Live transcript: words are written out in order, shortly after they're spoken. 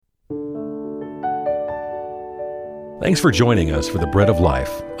Thanks for joining us for the Bread of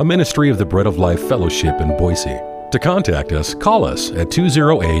Life, a ministry of the Bread of Life Fellowship in Boise. To contact us, call us at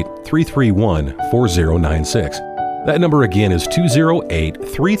 208-331-4096. That number again is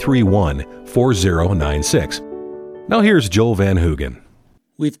 208-331-4096. Now here's Joel Van Hoogen.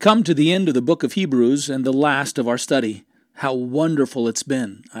 We've come to the end of the book of Hebrews and the last of our study. How wonderful it's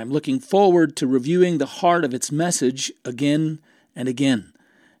been. I'm looking forward to reviewing the heart of its message again and again.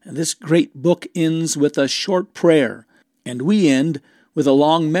 And this great book ends with a short prayer, and we end with a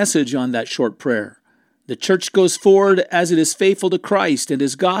long message on that short prayer. The church goes forward as it is faithful to Christ and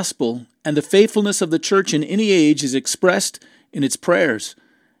His gospel, and the faithfulness of the church in any age is expressed in its prayers.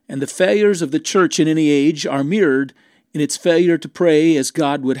 And the failures of the church in any age are mirrored in its failure to pray as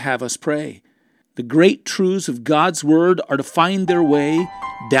God would have us pray. The great truths of God's Word are to find their way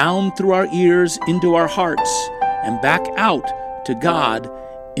down through our ears into our hearts and back out to God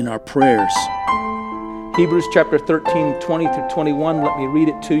in our prayers. Hebrews chapter 13, 20 through 21, let me read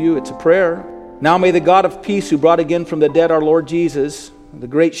it to you. It's a prayer. Now may the God of peace, who brought again from the dead our Lord Jesus, the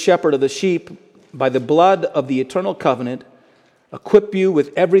great shepherd of the sheep, by the blood of the eternal covenant, equip you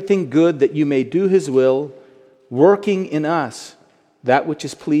with everything good that you may do His will, working in us that which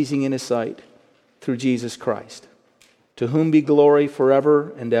is pleasing in His sight, through Jesus Christ, to whom be glory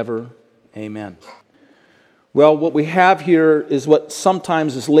forever and ever. Amen. Well, what we have here is what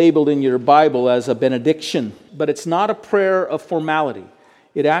sometimes is labeled in your Bible as a benediction, but it's not a prayer of formality.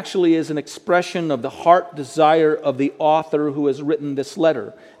 It actually is an expression of the heart desire of the author who has written this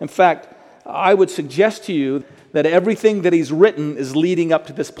letter. In fact, I would suggest to you that everything that he's written is leading up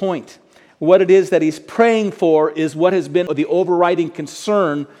to this point. What it is that he's praying for is what has been the overriding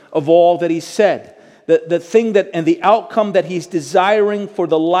concern of all that he's said. The thing that and the outcome that he's desiring for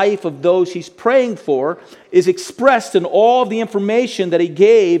the life of those he's praying for is expressed in all of the information that he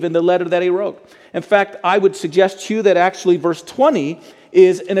gave in the letter that he wrote. In fact, I would suggest to you that actually verse 20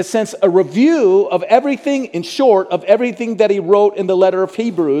 is, in a sense, a review of everything, in short, of everything that he wrote in the letter of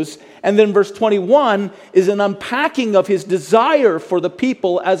Hebrews. And then verse 21 is an unpacking of his desire for the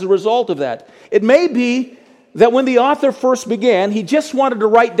people as a result of that. It may be that when the author first began, he just wanted to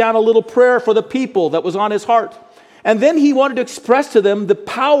write down a little prayer for the people that was on his heart. And then he wanted to express to them the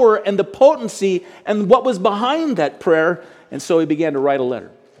power and the potency and what was behind that prayer. And so he began to write a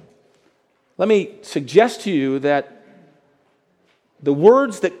letter. Let me suggest to you that the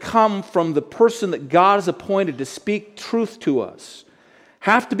words that come from the person that God has appointed to speak truth to us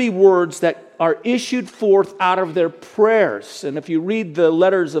have to be words that are issued forth out of their prayers. And if you read the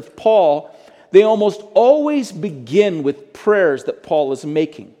letters of Paul, they almost always begin with prayers that Paul is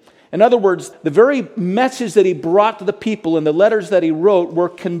making. In other words, the very message that he brought to the people in the letters that he wrote were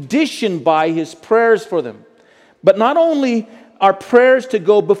conditioned by his prayers for them. But not only are prayers to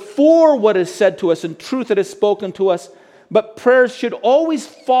go before what is said to us and truth that is spoken to us, but prayers should always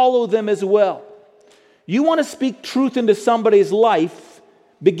follow them as well. You want to speak truth into somebody's life,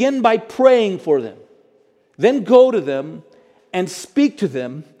 begin by praying for them. Then go to them and speak to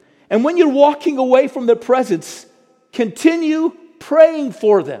them. And when you're walking away from their presence, continue praying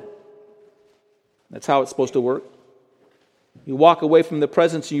for them. That's how it's supposed to work. You walk away from the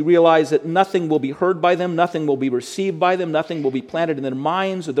presence and you realize that nothing will be heard by them, nothing will be received by them, nothing will be planted in their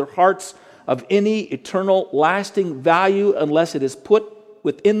minds or their hearts of any eternal, lasting value unless it is put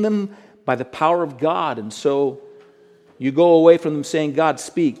within them by the power of God. And so you go away from them saying, God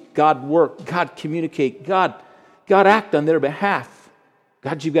speak, God work, God communicate, God act on their behalf.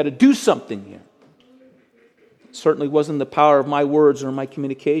 God, you've got to do something here. It certainly wasn't the power of my words or my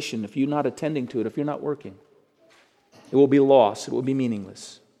communication. If you're not attending to it, if you're not working, it will be lost. It will be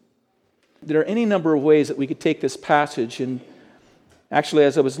meaningless. There are any number of ways that we could take this passage, and actually,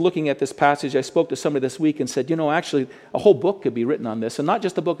 as I was looking at this passage, I spoke to somebody this week and said, actually, a whole book could be written on this, and not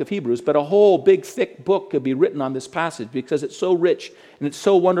just the book of Hebrews, but a whole big, thick book could be written on this passage because it's so rich and it's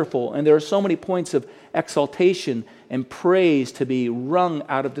so wonderful, and there are so many points of exaltation and praise to be wrung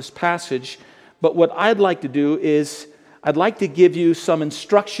out of this passage. But what I'd like to do is I'd like to give you some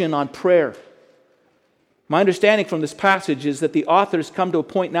instruction on prayer. My understanding from this passage is that the author has come to a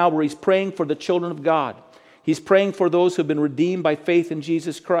point now where he's praying for the children of God. He's praying for those who have been redeemed by faith in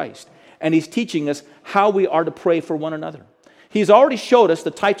Jesus Christ. And he's teaching us how we are to pray for one another. He's already showed us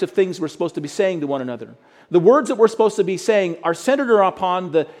the types of things we're supposed to be saying to one another. The words that we're supposed to be saying are centered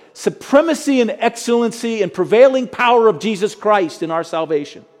upon the supremacy and excellency and prevailing power of Jesus Christ in our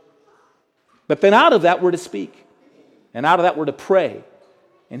salvation. But then out of that, we're to speak. And out of that, we're to pray.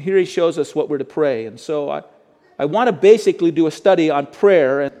 And here he shows us what we're to pray. And so I want to basically do a study on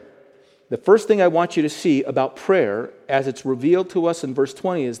prayer. And the first thing I want you to see about prayer, as it's revealed to us in verse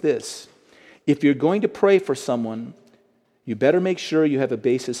 20, is this. If you're going to pray for someone, you better make sure you have a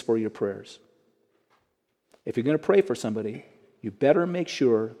basis for your prayers. If you're going to pray for somebody, you better make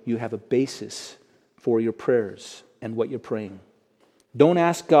sure you have a basis for your prayers and what you're praying. Don't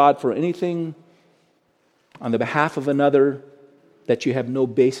ask God for anything on the behalf of another that you have no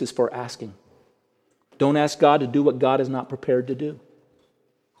basis for asking. Don't ask God to do what God is not prepared to do.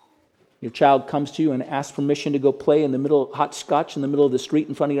 Your child comes to you and asks permission to go play in the middle, hot scotch in the middle of the street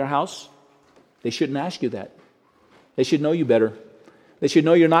in front of your house. They shouldn't ask you that. They should know you better. They should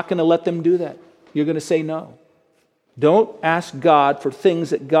know you're not going to let them do that. You're going to say no. Don't ask God for things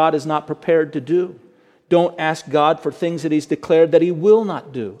that God is not prepared to do. Don't ask God for things that He's declared that He will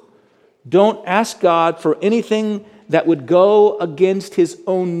not do. Don't ask God for anything that would go against His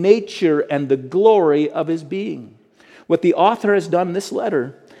own nature and the glory of His being. What the author has done in this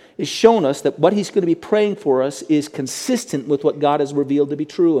letter is shown us that what he's going to be praying for us is consistent with what God has revealed to be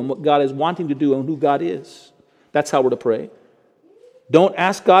true and what God is wanting to do and who God is. That's how we're to pray. Don't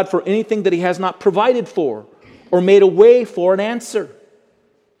ask God for anything that He has not provided for or made a way for an answer.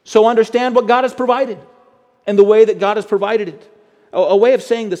 So understand what God has provided and the way that God has provided it. A way of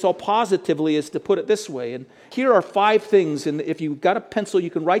saying this all positively is to put it this way. And here are 5 things, and if you've got a pencil, you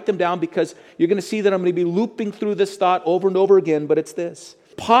can write them down because you're going to see that I'm going to be looping through this thought over and over again, but it's this.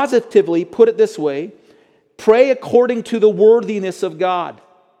 Positively, put it this way, pray according to the worthiness of God.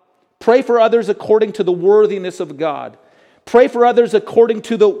 Pray for others according to the worthiness of God. Pray for others according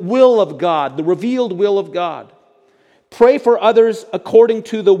to the will of God, the revealed will of God. Pray for others according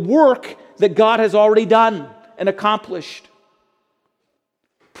to the work that God has already done and accomplished.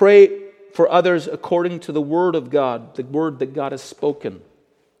 Pray for others according to the word of God, the word that God has spoken.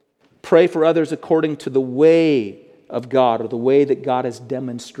 Pray for others according to the way of God, or the way that God has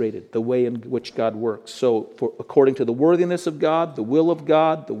demonstrated, the way in which God works. So, according to the worthiness of God, the will of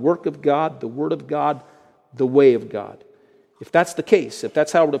God, the work of God, the word of God, the way of God. If that's the case, if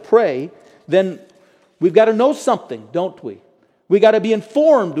that's how we're to pray, then we've got to know something, don't we? We got to be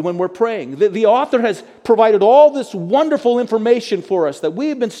informed when we're praying. The author has provided all this wonderful information for us that we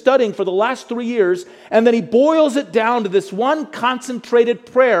have been studying for the last 3 years, and then he boils it down to this one concentrated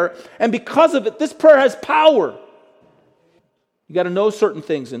prayer, and because of it, this prayer has power. You got to know certain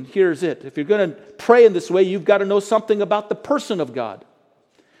things, and here's it. If you're going to pray in this way, you've got to know something about the person of God.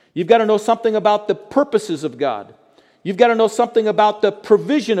 You've got to know something about the purposes of God. You've got to know something about the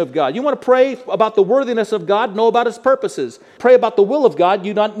provision of God. You want to pray about the worthiness of God, know about His purposes. Pray about the will of God,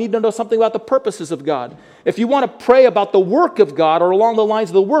 you need to know something about the purposes of God. If you want to pray about the work of God or along the lines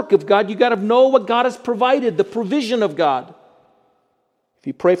of the work of God, you've got to know what God has provided, the provision of God. If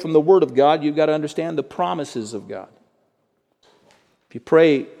you pray from the Word of God, you've got to understand the promises of God. If you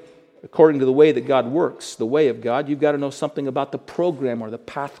pray according to the way that God works, the way of God, you've got to know something about the program or the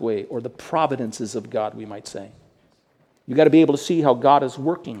pathway or the providences of God, we might say. You've got to be able to see how God is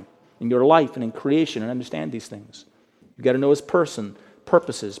working in your life and in creation and understand these things. You've got to know His person,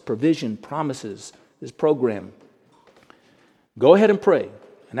 purposes, provision, promises, His program. Go ahead and pray.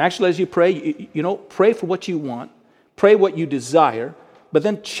 And actually, as you pray, pray for what you want. Pray what you desire. But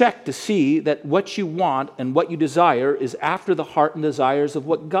then check to see that what you want and what you desire is after the heart and desires of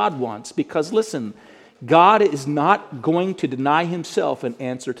what God wants. Because listen, God is not going to deny Himself an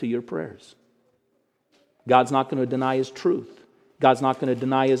answer to your prayers. God's not going to deny His truth. God's not going to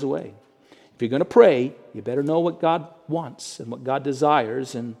deny His way. If you're going to pray, you better know what God wants and what God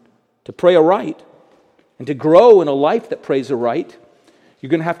desires. And to pray aright and to grow in a life that prays aright, you're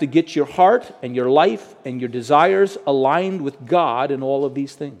going to have to get your heart and your life and your desires aligned with God in all of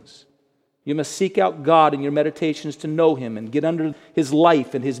these things. You must seek out God in your meditations to know Him and get under His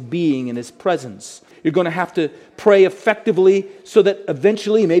life and His being and His presence. You're going to have to pray effectively so that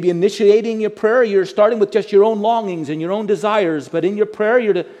eventually, maybe initiating your prayer, you're starting with just your own longings and your own desires. But in your prayer,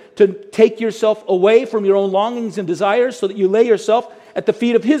 you're to take yourself away from your own longings and desires so that you lay yourself at the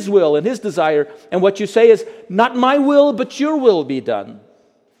feet of His will and His desire. And what you say is, not my will, but your will be done.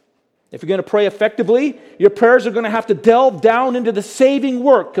 If you're going to pray effectively, your prayers are going to have to delve down into the saving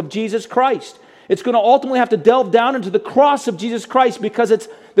work of Jesus Christ. It's going to ultimately have to delve down into the cross of Jesus Christ because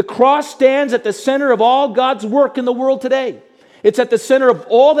the cross stands at the center of all God's work in the world today. It's at the center of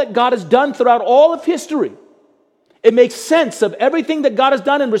all that God has done throughout all of history. It makes sense of everything that God has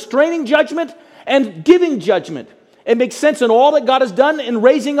done in restraining judgment and giving judgment. It makes sense in all that God has done in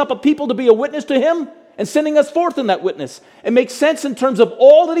raising up a people to be a witness to Him and sending us forth in that witness. It makes sense in terms of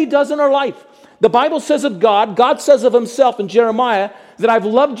all that He does in our life. The Bible says of God, God says of Himself in Jeremiah, that I've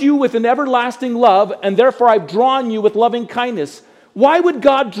loved you with an everlasting love, and therefore I've drawn you with loving kindness. Why would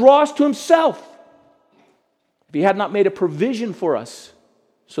God draw us to Himself if He had not made a provision for us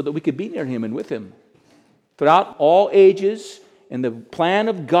so that we could be near Him and with Him? Throughout all ages, in the plan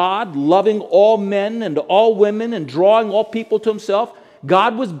of God, loving all men and all women and drawing all people to himself,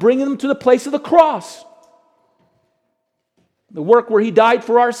 God was bringing them to the place of the cross. The work where he died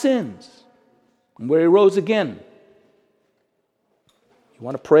for our sins and where he rose again. You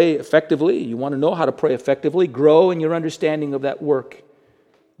want to pray effectively? You want to know how to pray effectively? Grow in your understanding of that work.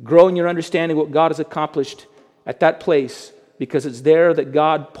 Grow in your understanding of what God has accomplished at that place, because it's there that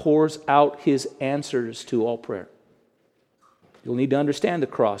God pours out his answers to all prayer. You'll need to understand the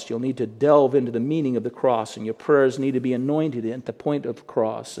cross. You'll need to delve into the meaning of the cross, and your prayers need to be anointed at the point of the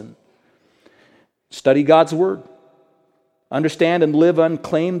cross. And study God's Word. Understand and live and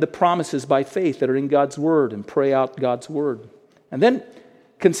claim the promises by faith that are in God's Word, and pray out God's Word. And then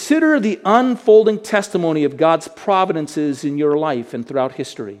consider the unfolding testimony of God's providences in your life and throughout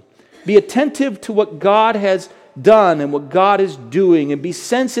history. Be attentive to what God has done and what God is doing, and be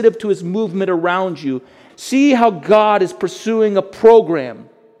sensitive to his movement around you. See how God is pursuing a program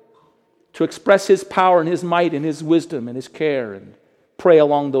to express his power and his might and his wisdom and his care, and pray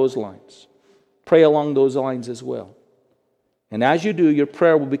along those lines. Pray along those lines as well. And as you do, your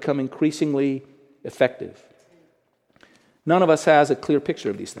prayer will become increasingly effective. None of us has a clear picture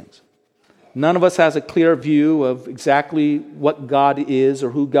of these things. None of us has a clear view of exactly what God is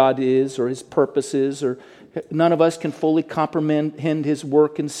or who God is or his purposes, or none of us can fully comprehend his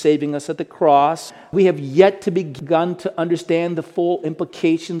work in saving us at the cross. We have yet to begun to understand the full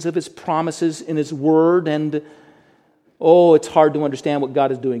implications of his promises in his word, and it's hard to understand what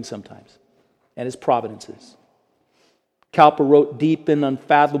God is doing sometimes and his providences. Cowper wrote, "Deep in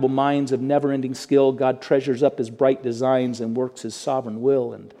unfathomable minds of never-ending skill, God treasures up his bright designs and works his sovereign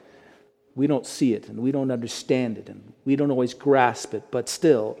will." And we don't see it, and we don't understand it, and we don't always grasp it, but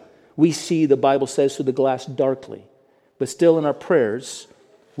still, we see, the Bible says, through the glass darkly. But still in our prayers,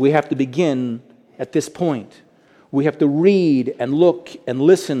 we have to begin at this point. We have to read and look and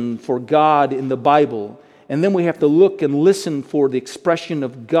listen for God in the Bible, and then we have to look and listen for the expression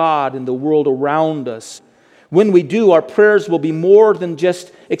of God in the world around us. When we do, our prayers will be more than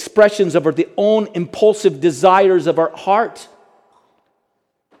just expressions of our own impulsive desires of our heart.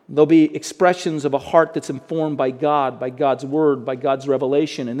 They'll be expressions of a heart that's informed by God, by God's word, by God's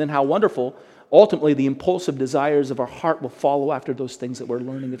revelation. And then how wonderful, ultimately, the impulsive desires of our heart will follow after those things that we're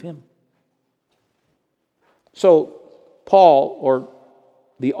learning of him. So, Paul, or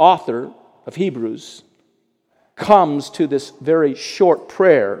the author of Hebrews, comes to this very short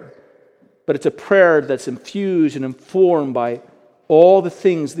prayer, but it's a prayer that's infused and informed by all the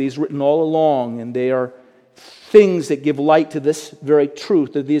things that he's written all along, and they are things that give light to this very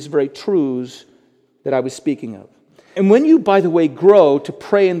truth, to these very truths that I was speaking of. And when you, by the way, grow to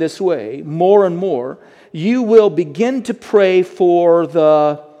pray in this way more and more, you will begin to pray for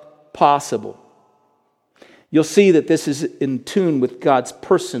the possible. You'll see that this is in tune with God's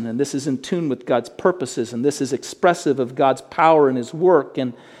person, and this is in tune with God's purposes, and this is expressive of God's power and his work,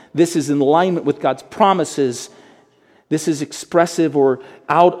 and this is in alignment with God's promises. This is expressive or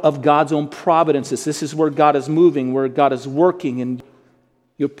out of God's own providences. This is where God is moving, where God is working, and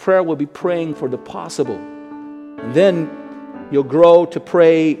your prayer will be praying for the possible. And then you'll grow to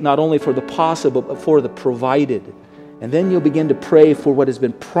pray not only for the possible, but for the provided. And then you'll begin to pray for what has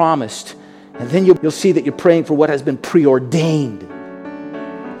been promised. And then you'll see that you're praying for what has been preordained.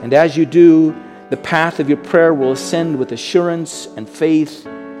 And as you do, the path of your prayer will ascend with assurance and faith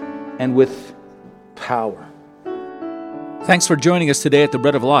and with power. Thanks for joining us today at the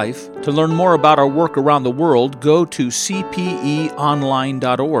Bread of Life. To learn more about our work around the world, go to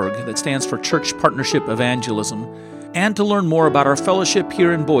cpeonline.org. That stands for Church Partnership Evangelism. And to learn more about our fellowship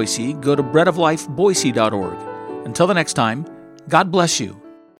here in Boise, go to breadoflifeboise.org. Until the next time, God bless you.